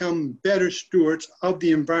become better stewards of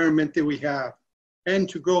the environment that we have and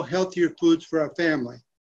to grow healthier foods for our family.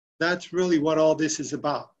 That's really what all this is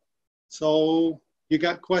about. So you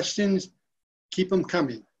got questions, keep them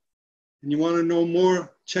coming. And you want to know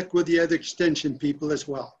more, check with the other extension people as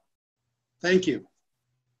well. Thank you.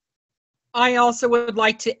 I also would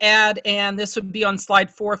like to add, and this would be on slide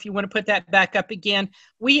 4 if you want to put that back up again,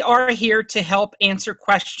 we are here to help answer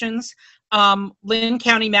questions.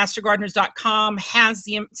 LinnCountyMasterGardeners.com has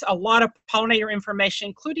a lot of pollinator information,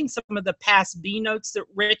 including some of the past BeeNotes that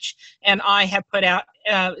Rich and I have put out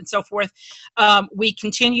and so forth. We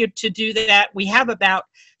continue to do that. We have about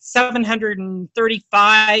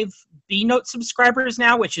 735 BeeNote subscribers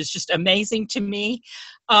now, which is just amazing to me.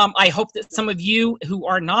 I hope that some of you who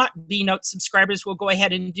are not BeeNote subscribers will go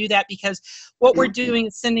ahead and do that, because what we're doing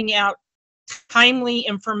is sending out timely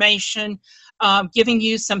information, giving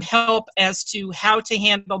you some help as to how to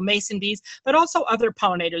handle mason bees, but also other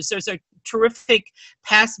pollinators. There's a terrific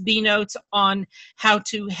past BeeNotes on how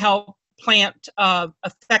to help plant,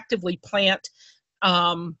 effectively plant,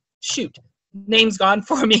 shoot, name's gone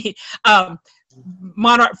for me,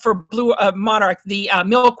 monarch for blue monarch, the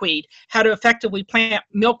milkweed, how to effectively plant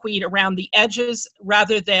milkweed around the edges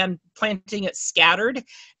rather than planting it scattered,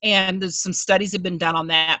 and there's some studies have been done on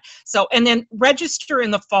that. So, and then register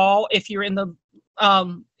in the fall if you're in the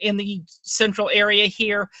central area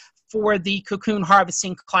here for the cocoon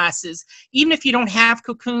harvesting classes. Even if you don't have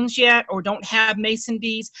cocoons yet or don't have mason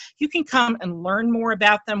bees, you can come and learn more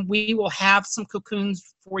about them. We will have some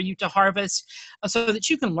cocoons for you to harvest so that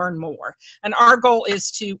you can learn more. And our goal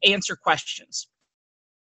is to answer questions.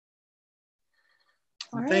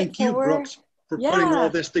 All right, thank you, Brooks, for putting all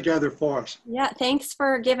this together for us. Yeah, thanks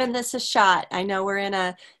for giving this a shot. I know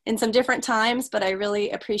we're in some different times, but I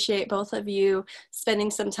really appreciate both of you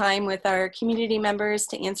spending some time with our community members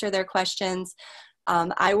to answer their questions.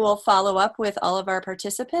 I will follow up with all of our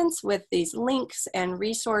participants with these links and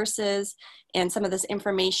resources and some of this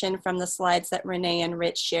information from the slides that Renee and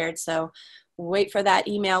Rich shared. So wait for that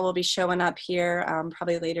email. Will be showing up here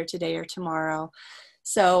probably later today or tomorrow.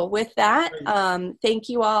 So with that, thank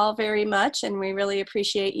you all very much, and we really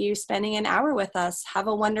appreciate you spending an hour with us. Have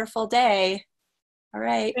a wonderful day. All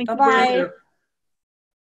right, bye-bye.